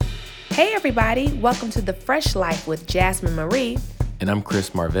Hey everybody, welcome to The Fresh Life with Jasmine Marie. And I'm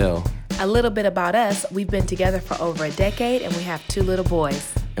Chris Marvell. A little bit about us, we've been together for over a decade and we have 2 little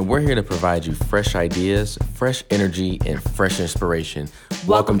boys. And we're here to provide you fresh ideas, fresh energy, and fresh inspiration.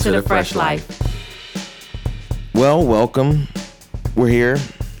 Welcome to The Fresh Life. Well, welcome. We're here.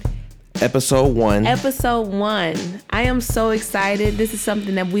 Episode 1. Episode 1. I am so excited. This is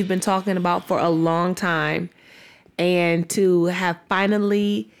something that we've been talking about for a long time. And to have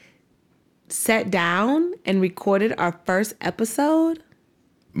finally sat down and recorded our first episode.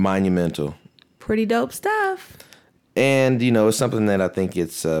 Monumental. Pretty dope stuff. And, it's something that I think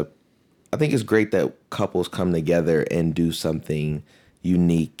it's great that couples come together and do something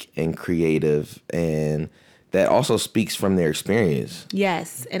unique and creative and that also speaks from their experience.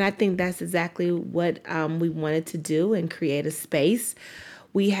 Yes, and I think that's exactly what we wanted to do and create a space.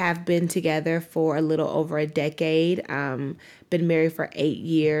 We have been together for a little over a decade, been married for 8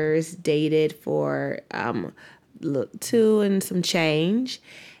 years, dated for 2 and some change,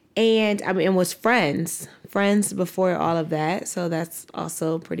 and was friends before all of that. So that's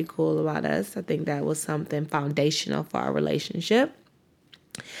also pretty cool about us. I think that was something foundational for our relationship.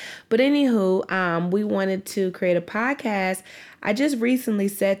 But anywho, we wanted to create a podcast. I just recently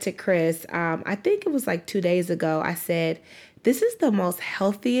said to Chris, I think it was like 2 days ago, I said, this is the most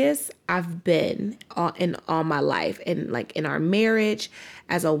healthiest I've been in all my life. And like in our marriage,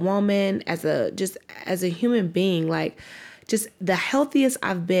 as a woman, as a human being, like just the healthiest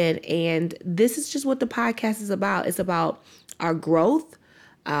I've been. And this is just what the podcast is about. It's about our growth.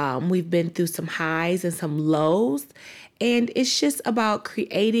 We've been through some highs and some lows. And it's just about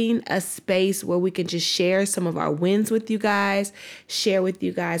creating a space where we can just share some of our wins with you guys, share with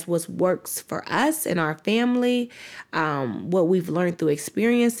you guys what works for us and our family, what we've learned through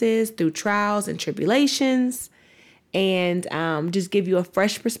experiences, through trials and tribulations, and just give you a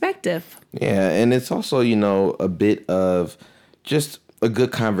fresh perspective. Yeah, and it's also, a bit of just a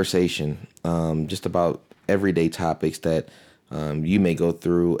good conversation, just about everyday topics that you may go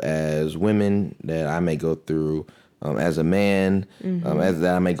through as women, that I may go through as a man, as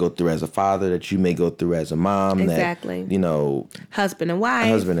that I may go through as a father, that you may go through as a mom. Exactly. That, husband and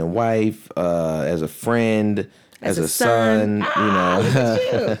wife, as a friend, as a son,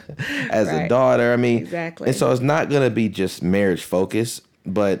 as Right. a daughter. Exactly. And so it's not going to be just marriage focused,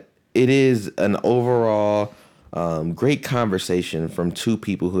 but it is an overall great conversation from 2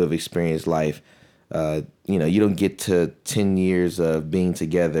 people who have experienced life. You don't get to 10 years of being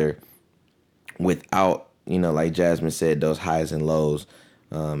together without, like Jasmine said, those highs and lows.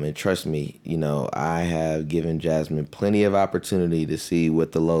 And trust me, I have given Jasmine plenty of opportunity to see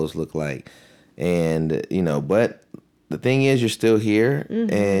what the lows look like. And, but the thing is, you're still here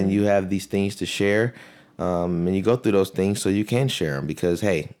and you have these things to share. And you go through those things so you can share them because,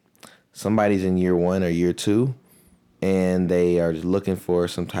 hey, somebody's in year 1 or year 2 and they are looking for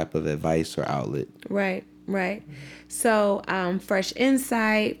some type of advice or outlet. Right. So fresh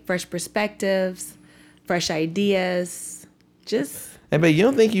insight, fresh perspectives, fresh ideas, just... Hey, but you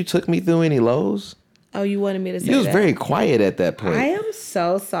don't think you took me through any lows? Oh, you wanted me to say that? You was very quiet at that point. I am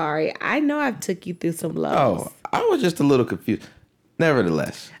so sorry. I know I've took you through some lows. Oh, I was just a little confused.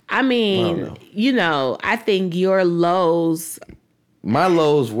 Nevertheless. I think your lows... My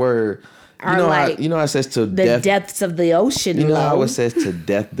lows were... like how it says to the death... depths of the ocean You know low. how it says to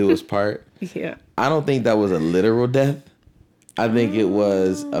death do us part? Yeah. I don't think that was a literal death. I think it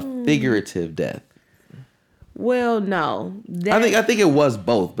was a figurative death. Well, no. I think it was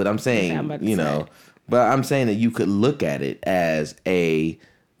both, but I'm saying, say. but I'm saying that you could look at it as a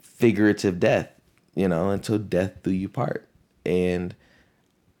figurative death, until death do you part. And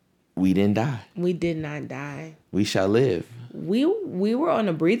we didn't die. We did not die. We shall live. We were on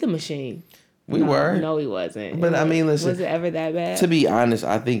a breathing machine. We were. No, he wasn't. But listen. Was it ever that bad? To be honest,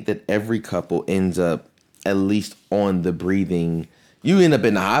 I think that every couple ends up at least on the breathing. You end up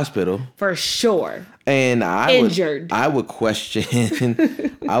in the hospital. For sure. And Injured. I would question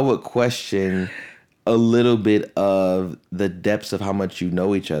a little bit of the depths of how much you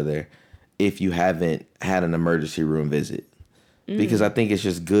know each other if you haven't had an emergency room visit. Because I think it's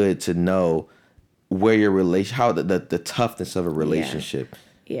just good to know where your how the toughness of a relationship.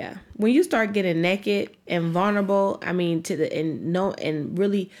 Yeah. When you start getting naked and vulnerable, and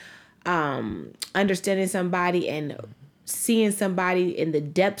really understanding somebody and seeing somebody in the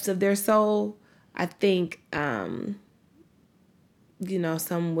depths of their soul, I think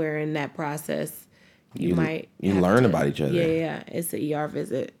somewhere in that process you might learn about each other. Yeah. It's an ER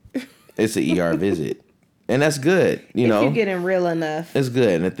visit. It's an ER visit. And that's good, if you're getting real enough. It's good.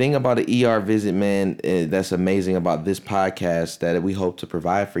 And the thing about an ER visit, man, that's amazing about this podcast that we hope to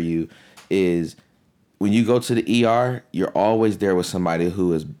provide for you is when you go to the ER, you're always there with somebody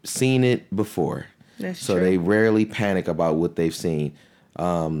who has seen it before. That's so true. They rarely panic about what they've seen.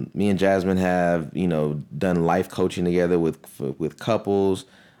 Me and Jasmine have, done life coaching together with couples.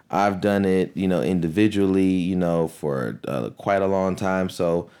 I've done it, individually, for quite a long time.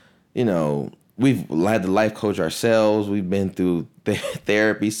 So, we've had the life coach ourselves. We've been through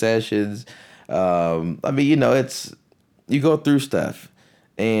therapy sessions. It's you go through stuff,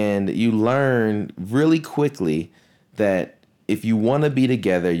 and you learn really quickly that if you want to be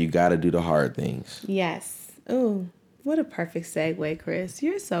together, you got to do the hard things. Yes. Ooh, what a perfect segue, Chris.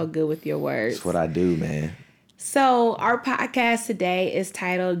 You're so good with your words. That's what I do, man. So our podcast today is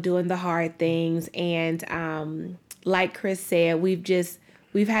titled Doing the Hard Things. And like Chris said, we've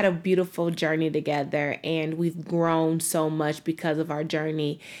had a beautiful journey together, and we've grown so much because of our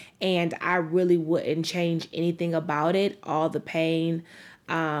journey. And I really wouldn't change anything about it. All the pain,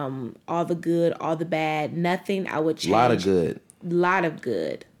 all the good, all the bad, nothing I would change. A lot of good. Lot of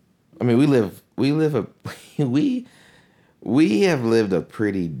good. I mean, we have lived a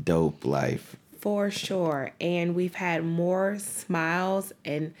pretty dope life. For sure. And we've had more smiles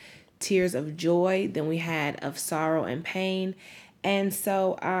and tears of joy than we had of sorrow and pain. And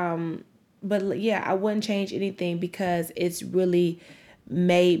so, but yeah, I wouldn't change anything because it's really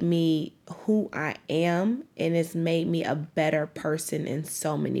made me who I am, and it's made me a better person in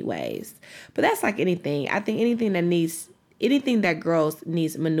so many ways. But that's like anything. I think anything that grows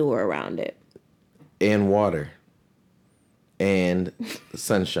needs manure around it. And water. And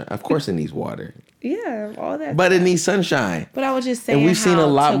sunshine. Of course it needs water. Yeah, all that. But it needs sunshine. But I was just saying, and we've seen a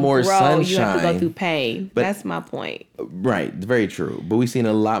lot more sunshine. You have to go through pain. That's my point. Right, very true. But we've seen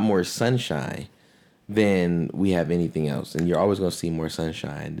a lot more sunshine than we have anything else. And you're always going to see more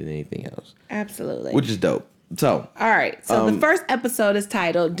sunshine than anything else. Absolutely. Which is dope. So, all right. So the first episode is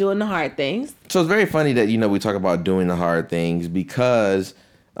titled Doing the Hard Things. So it's very funny that, we talk about doing the hard things because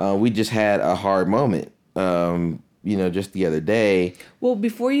we just had a hard moment. Just the other day. Well,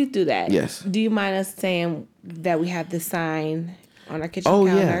 before you do that, yes. Do you mind us saying that we have the sign on our kitchen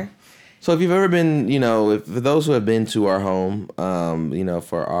counter? Yeah. So if you've ever been, for those who have been to our home,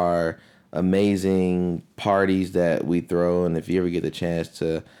 for our amazing parties that we throw, and if you ever get the chance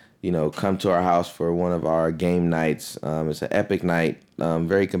to, come to our house for one of our game nights, it's an epic night,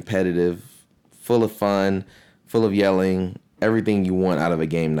 very competitive, full of fun, full of yelling, everything you want out of a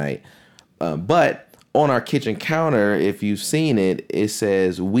game night. But on our kitchen counter, if you've seen it, it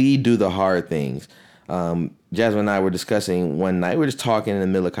says, "We do the hard things." Jasmine and I were discussing one night. We were just talking in the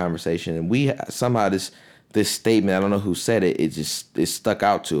middle of conversation, and we somehow this statement, I don't know who said it, it stuck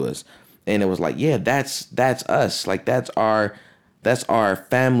out to us, and it was like, yeah, that's us. Like that's our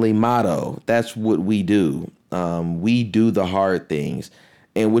family motto. That's what we do. We do the hard things,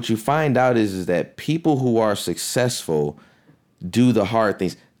 and what you find out is that people who are successful do the hard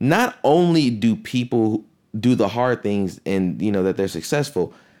things. Not only do people do the hard things and, that they're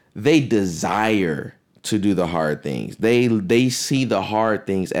successful, they desire to do the hard things. They see the hard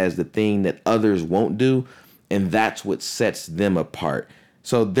things as the thing that others won't do, and that's what sets them apart.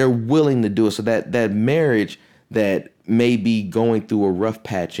 So they're willing to do it. So that marriage that may be going through a rough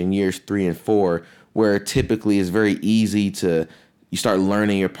patch in years 3 and 4, where typically it's very easy to, you start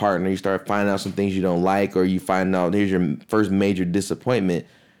learning your partner, you start finding out some things you don't like, or you find out here's your first major disappointment.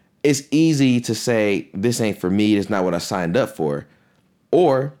 It's easy to say, this ain't for me, it's not what I signed up for.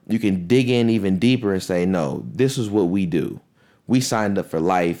 Or you can dig in even deeper and say, no, this is what we do. We signed up for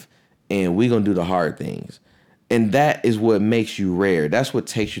life, and we're going to do the hard things. And that is what makes you rare. That's what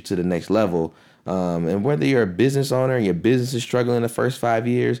takes you to the next level. And whether you're a business owner and your business is struggling the first 5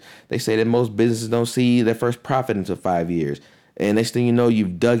 years, they say that most businesses don't see their first profit until 5 years. And next thing you know,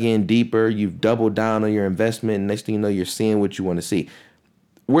 you've dug in deeper, you've doubled down on your investment, and next thing you know, you're seeing what you want to see.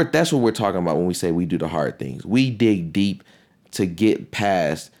 That's what we're talking about when we say we do the hard things. We dig deep to get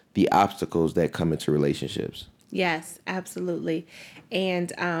past the obstacles that come into relationships. Yes, absolutely.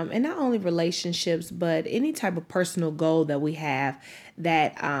 And not only relationships, but any type of personal goal that we have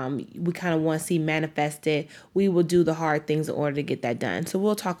that we kind of want to see manifested, we will do the hard things in order to get that done. So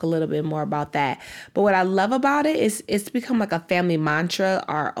we'll talk a little bit more about that. But what I love about it is it's become like a family mantra.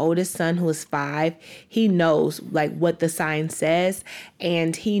 Our oldest son, who is 5, he knows like what the sign says,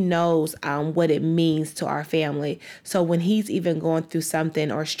 and he knows what it means to our family. So when he's even going through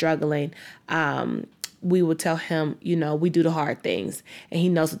something or struggling, we will tell him, we do the hard things. And he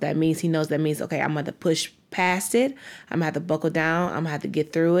knows what that means. He knows that means, okay, I'm going to push past it. I'm gonna have to buckle down. I'm gonna have to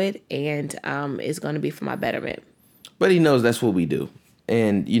get through it, and it's gonna be for my betterment. But he knows that's what we do.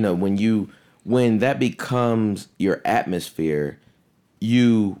 And when that becomes your atmosphere,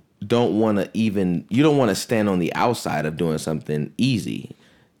 you don't want to stand on the outside of doing something easy.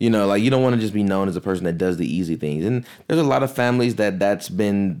 Like you don't want to just be known as a person that does the easy things. And there's a lot of families that's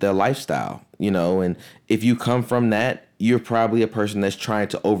been their lifestyle, and if you come from that, you're probably a person that's trying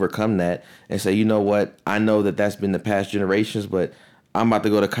to overcome that and say, you know what, I know that's been the past generations, but I'm about to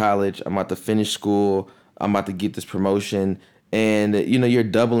go to college, I'm about to finish school, I'm about to get this promotion. And, you're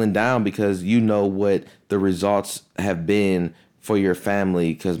doubling down because you know what the results have been for your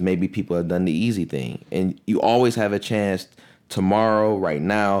family because maybe people have done the easy thing. And you always have a chance tomorrow, right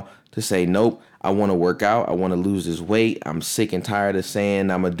now, to say, nope, I want to work out. I want to lose this weight. I'm sick and tired of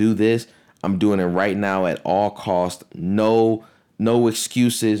saying I'm going to do this. I'm doing it right now at all costs. No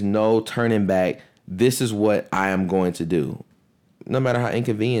excuses, no turning back. This is what I am going to do, no matter how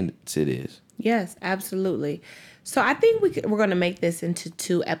inconvenient it is. Yes, absolutely. So I think we're going to make this into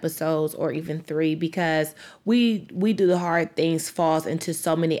 2 episodes or even 3 because we do the hard things falls into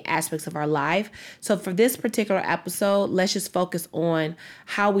so many aspects of our life. So for this particular episode, let's just focus on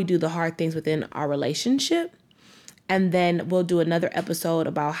how we do the hard things within our relationship. And then we'll do another episode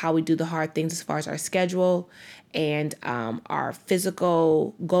about how we do the hard things as far as our schedule and our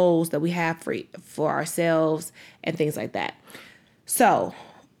physical goals that we have for ourselves and things like that. So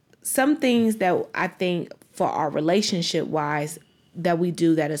some things that I think for our relationship wise that we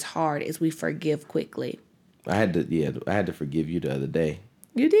do that is hard is we forgive quickly. I had to forgive you the other day.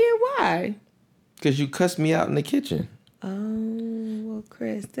 You did? Why? Because you cussed me out in the kitchen. Oh, well,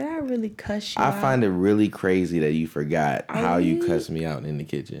 Chris, did I really cuss you out? I find it really crazy that you forgot how you cussed me out in the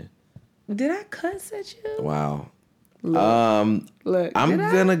kitchen. Did I cuss at you? Wow. Look, I'm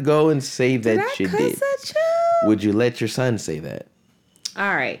gonna go and say that you did. Did I cuss at you? Would you let your son say that?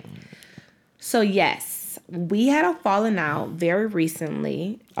 All right. So yes, we had a falling out very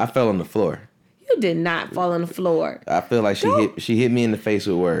recently. I fell on the floor. You did not fall on the floor. I feel like she hit me in the face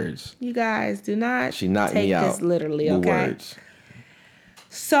with words. You guys do not. She knocked me out. Take this literally, with okay? Words.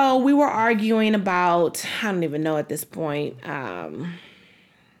 So we were arguing about. I don't even know at this point.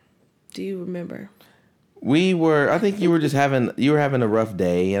 Do you remember? I think you were having a rough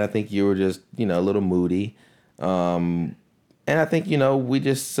day, and I think you were just a little moody. And I think we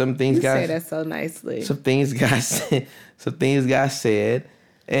just some things you got. Say that so nicely. Some things got said,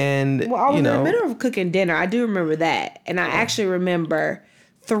 and well, I was in the middle of cooking dinner. I do remember that, and I actually remember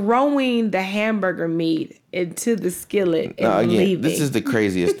throwing the hamburger meat into the skillet and leaving. This is the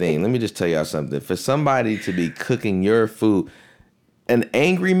craziest thing. Let me just tell y'all something. For somebody to be cooking your food, an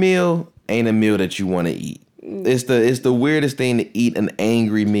angry meal ain't a meal that you want to eat. It's the weirdest thing to eat an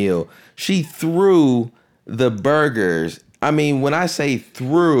angry meal. She threw the burgers. I mean, when I say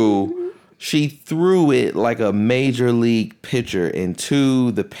threw, she threw it like a major league pitcher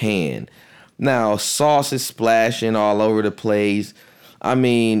into the pan. Now, sauce is splashing all over the place. I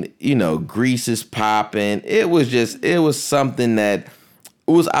mean, grease is popping. It was something that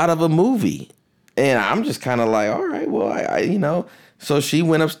was out of a movie. And I'm just kind of like, all right, well, I. So she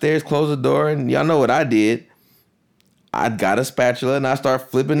went upstairs, closed the door, and y'all know what I did. I got a spatula and I started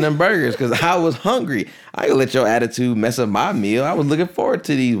flipping them burgers because I was hungry. I ain't let your attitude mess up my meal. I was looking forward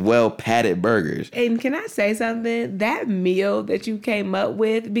to these well-patted burgers. And can I say something? That meal that you came up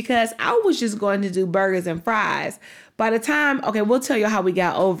with, because I was just going to do burgers and fries. By the time, okay, we'll tell you how we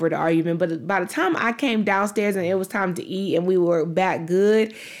got over the argument, but by the time I came downstairs and it was time to eat and we were back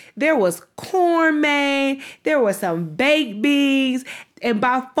good, there was corn made, there was some baked beans, and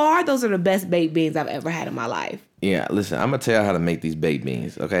by far, those are the best baked beans I've ever had in my life. Yeah, listen, I'm going to tell you how to make these baked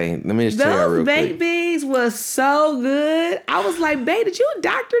beans, okay? Let me just tell you real quick. Those baked beans was so good. I was like, babe, did you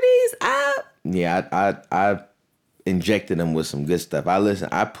doctor these up? Yeah, I injected them with some good stuff.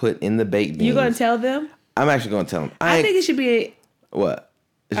 I put in the baked beans. You going to tell them? I'm actually going to tell them. I think it should be... What?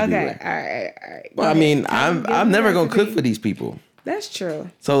 Okay, all right. Well, I mean, I'm never going to cook for these people. That's true.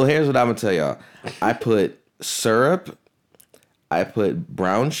 So here's what I'm going to tell y'all. I put syrup, I put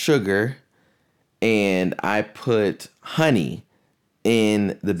brown sugar, and I put honey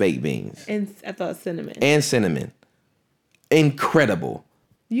in the baked beans. And I thought cinnamon. And cinnamon. Incredible.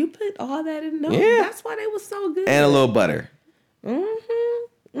 You put all that in? No, yeah. That's why they was so good. And a little butter.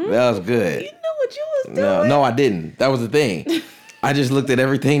 Mm-hmm. That was good. You know what you was doing. No, I didn't. That was the thing. I just looked at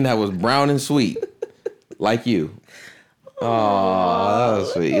everything that was brown and sweet. Like you. Oh, that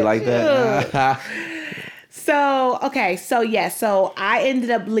was sweet. You like that? So, okay, so yeah, so I ended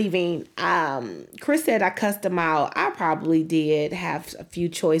up leaving. Chris said I cussed him out. I probably did have a few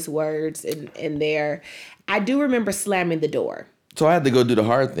choice words in there. I do remember slamming the door. So I had to go do the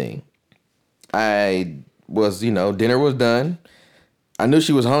hard thing. I was, dinner was done. I knew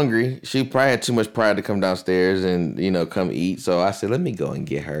she was hungry. She probably had too much pride to come downstairs and, come eat. So I said, let me go and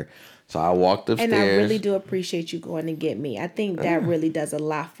get her. So I walked And I really upstairs. do appreciate you going to get me. I think that really does a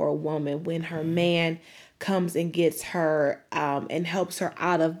lot for a woman when her man comes and gets her and helps her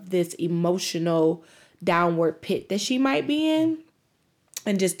out of this emotional downward pit that she might be in.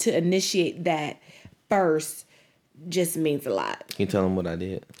 And just to initiate that first just means a lot. Can you tell him what I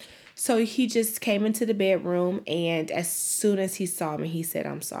did? So he just came into the bedroom, and as soon as he saw me, he said,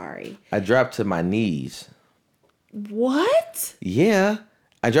 "I'm sorry." I dropped to my knees. What? Yeah.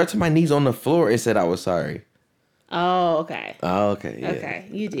 I dropped to my knees on the floor and said I was sorry. Oh, okay. Oh, okay, yeah. Okay.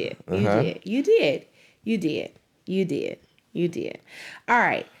 You did. You Uh-huh. did. You did. You did. You did. You did. All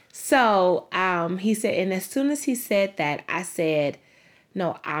right. So he said, and as soon as he said that, I said,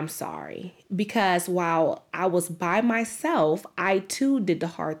 "No, I'm sorry." Because while I was by myself, I too did the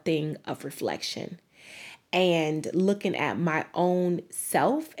hard thing of reflection and looking at my own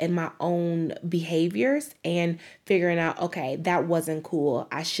self and my own behaviors and figuring out, okay, that wasn't cool.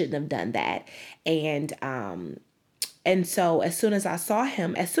 I shouldn't have done that. And so as soon as I saw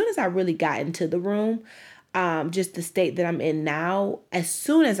him, as soon as I really got into the room, just the state that I'm in now, as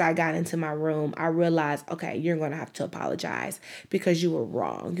soon as I got into my room, I realized, okay, you're going to have to apologize because you were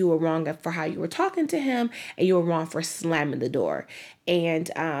wrong. You were wrong for how you were talking to him, and you were wrong for slamming the door. And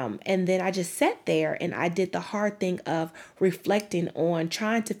then I just sat there and I did the hard thing of reflecting on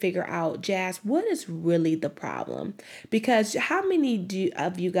trying to figure out, Jazz, what is really the problem? Because how many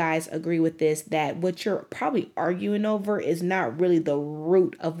of you guys agree with this, that what you're probably arguing over is not really the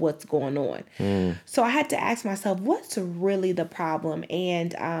root of what's going on? So I had to ask myself, what's really the problem?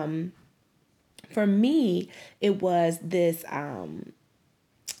 And for me, it was this.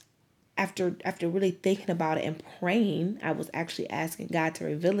 After really thinking about it and praying, I was actually asking God to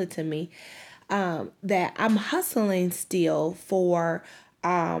reveal it to me, that I'm hustling still for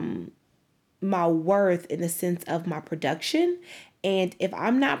my worth in the sense of my production. And if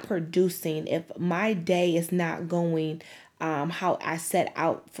I'm not producing, if my day is not going how I set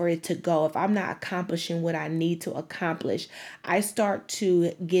out for it to go, if I'm not accomplishing what I need to accomplish, I start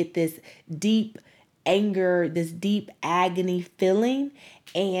to get this deep anger, this deep agony feeling,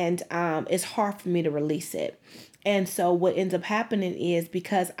 and it's hard for me to release it. And so what ends up happening is,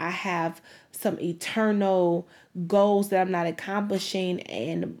 because I have some eternal goals that I'm not accomplishing,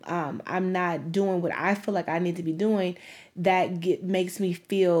 and I'm not doing what I feel like I need to be doing, makes me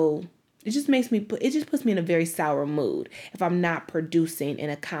feel, it just puts me in a very sour mood if I'm not producing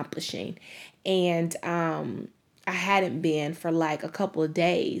and accomplishing. And I hadn't been for like a couple of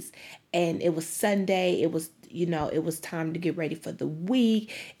days, and it was Sunday. It was time to get ready for the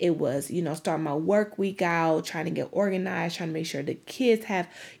week. It was, start my work week out, trying to get organized, trying to make sure the kids have,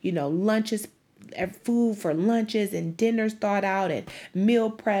 lunches, food for lunches and dinners thought out, and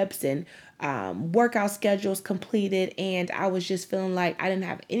meal preps, and workout schedules completed. And I was just feeling like I didn't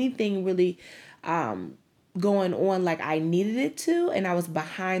have anything really going on like I needed it to, and I was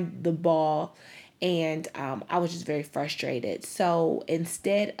behind the ball, and I was just very frustrated. So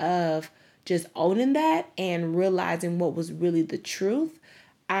instead of just owning that and realizing what was really the truth,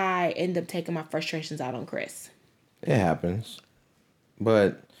 I ended up taking my frustrations out on Chris. It happens.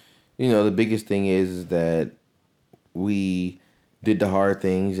 But, the biggest thing is that we did the hard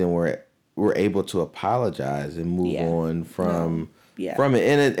things and we're able to apologize and move Yeah. on No. Yeah. from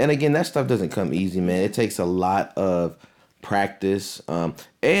it. And again, that stuff doesn't come easy, man. It takes a lot of practice.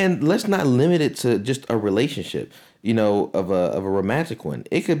 And let's not limit it to just a relationship, of a romantic one.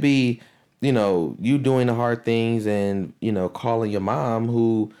 It could be, you doing the hard things and, calling your mom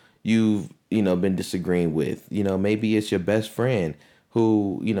who you've, been disagreeing with. Maybe it's your best friend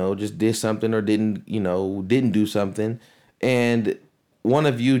who, just did something or didn't do something. And one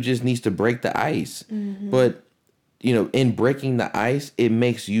of you just needs to break the ice. But, in breaking the ice, it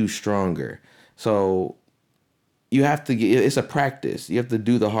makes you stronger. So you have to get, it's a practice. You have to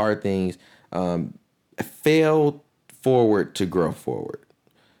do the hard things, fail forward to grow forward.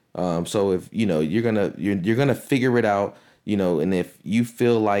 So if you're gonna figure it out, and if you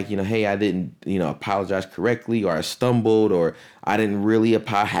feel like hey, I didn't apologize correctly, or I stumbled, or I didn't really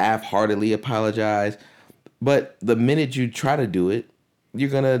half-heartedly apologize, but the minute you try to do it, you're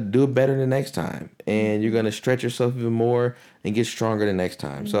gonna do it better the next time, and you're gonna stretch yourself even more and get stronger the next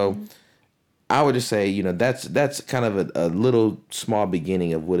time. So I would just say that's kind of a little small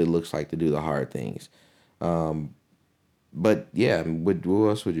beginning of what it looks like to do the hard things. But yeah, what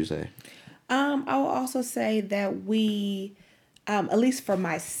else would you say? I will also say that we, at least for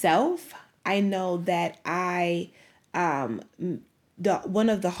myself, I know that the one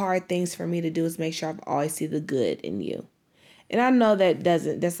of the hard things for me to do is make sure I always see the good in you. And I know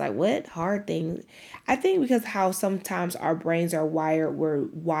that's like, what? Hard thing? I think because how sometimes our brains are wired, we're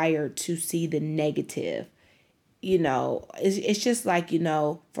wired to see the negative. It's just like,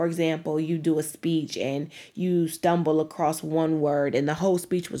 for example, you do a speech and you stumble across one word and the whole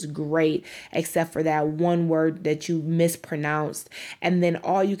speech was great except for that one word that you mispronounced. And then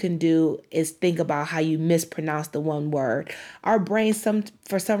all you can do is think about how you mispronounced the one word. Our brain,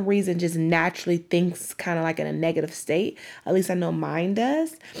 for some reason, just naturally thinks kind of like in a negative state. At least I know mine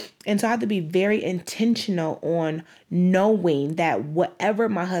does. And so I have to be very intentional on knowing that whatever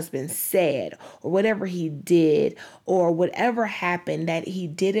my husband said or whatever he did or whatever happened, that he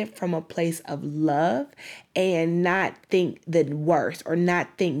did it from a place of love and not think the worst or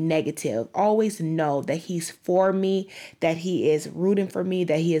not think negative. Always know that he's for me, that he is rooting for me,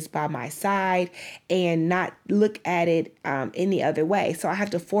 that he is by my side, and not look at it any other way. So I have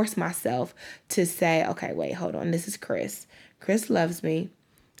to force myself to say, okay, wait, hold on. This is Chris. Chris loves me.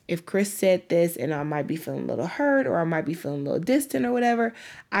 If Chris said this and I might be feeling a little hurt or I might be feeling a little distant or whatever,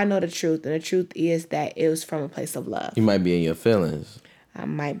 I know the truth. And the truth is that it was from a place of love. You might be in your feelings. I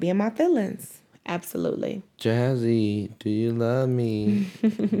might be in my feelings. Absolutely. Jazzy, do you love me?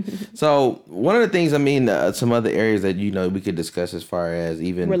 So one of the things, some other areas that, we could discuss as far as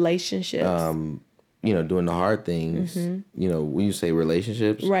even relationships, doing the hard things, when you say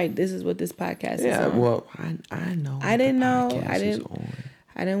relationships. Right. This is what this podcast is on. Yeah, well, I know. I didn't know.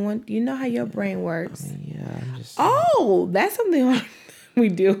 I didn't want, how your brain works. I'm just saying. Oh, that's something we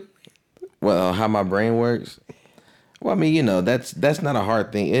do. Well, how my brain works? Well, that's not a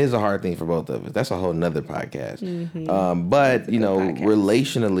hard thing. It is a hard thing for both of us. That's a whole nother podcast. Mm-hmm. But,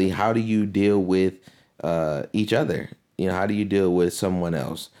 relationally, how do you deal with each other? How do you deal with someone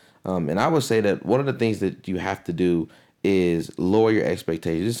else? And I would say that one of the things that you have to do is lower your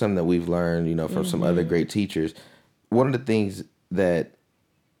expectations. This is something that we've learned, from some other great teachers. One of the things that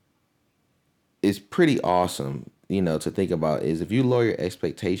is pretty awesome, to think about is if you lower your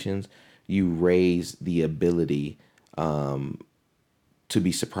expectations, you raise the ability to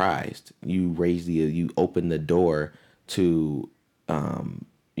be surprised. You open the door to,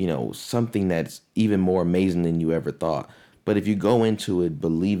 something that's even more amazing than you ever thought. But if you go into it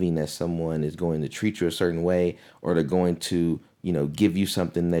believing that someone is going to treat you a certain way or they're going to, give you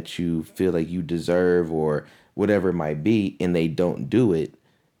something that you feel like you deserve or whatever it might be, and they don't do it,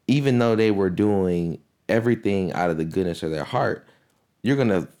 even though they were doing everything out of the goodness of their heart, you're going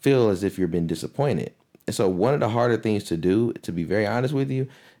to feel as if you've been disappointed. And so one of the harder things to do, to be very honest with you,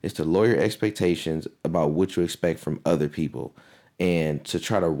 is to lower your expectations about what you expect from other people and to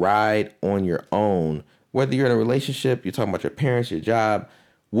try to ride on your own. Whether you're in a relationship, you're talking about your parents, your job,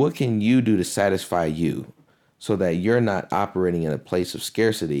 what can you do to satisfy you so that you're not operating in a place of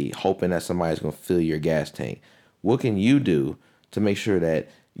scarcity, hoping that somebody's going to fill your gas tank? What can you do to make sure that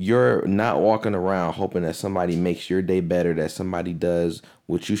you're not walking around hoping that somebody makes your day better, that somebody does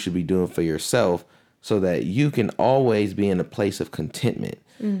what you should be doing for yourself, so that you can always be in a place of contentment?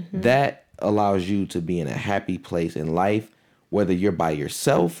 Mm-hmm. That allows you to be in a happy place in life, whether you're by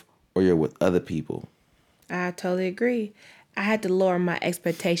yourself or you're with other people. I totally agree. I had to lower my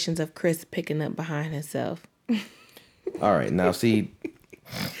expectations of Chris picking up behind himself. All right. Now, see,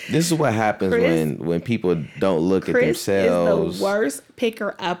 this is what happens when people don't look at themselves. Chris is the worst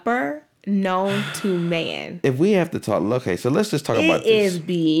picker-upper known to man. If we have to talk, okay, so let's just talk about this. It is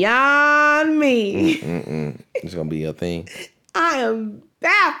beyond me. It's going to be your thing. I am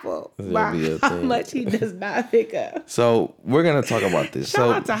baffled by how much he does not pick up. So we're going to talk about this. Shout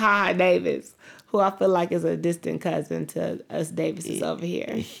out to Ha Davis, who I feel like is a distant cousin to us Davises over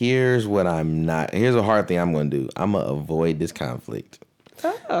here. Here's a hard thing I'm going to do. I'm going to avoid this conflict.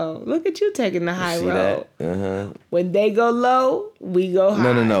 Oh, look at you taking the high road. Uh-huh. When they go low, we go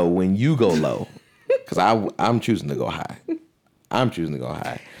high. No. When you go low. Because I'm choosing to go high.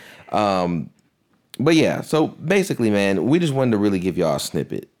 But yeah, so basically, man, we just wanted to really give y'all a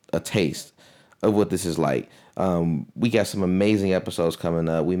snippet, a taste of what this is like. We got some amazing episodes coming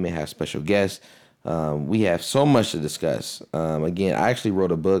up. We may have special guests. We have so much to discuss. Again, I actually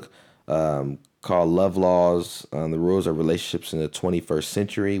wrote a book called Love Laws, The Rules of Relationships in the 21st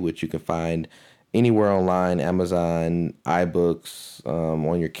Century, which you can find anywhere online, Amazon, iBooks,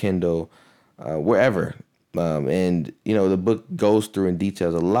 on your Kindle, wherever. And, the book goes through and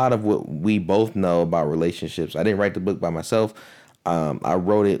details a lot of what we both know about relationships. I didn't write the book by myself. I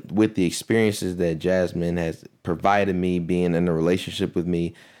wrote it with the experiences that Jasmine has provided me being in a relationship with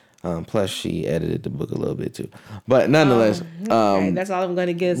me. Plus, she edited the book a little bit too. But nonetheless, Okay, that's all I'm going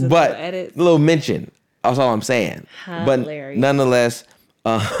to get is a little but edit. a little mention. That's all I'm saying. But Hilarious. nonetheless,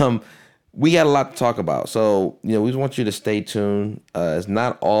 we got a lot to talk about. So, we just want you to stay tuned. It's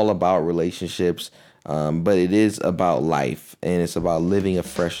not all about relationships, but it is about life. And it's about living a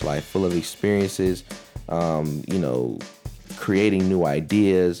fresh life full of experiences, creating new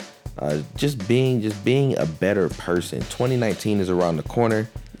ideas, just being a better person. 2019 is around the corner.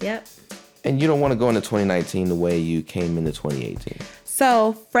 Yep. And you don't want to go into 2019 the way you came into 2018.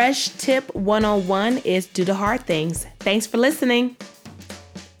 So, fresh tip 101 is do the hard things. Thanks for listening.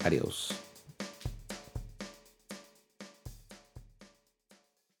 Adios.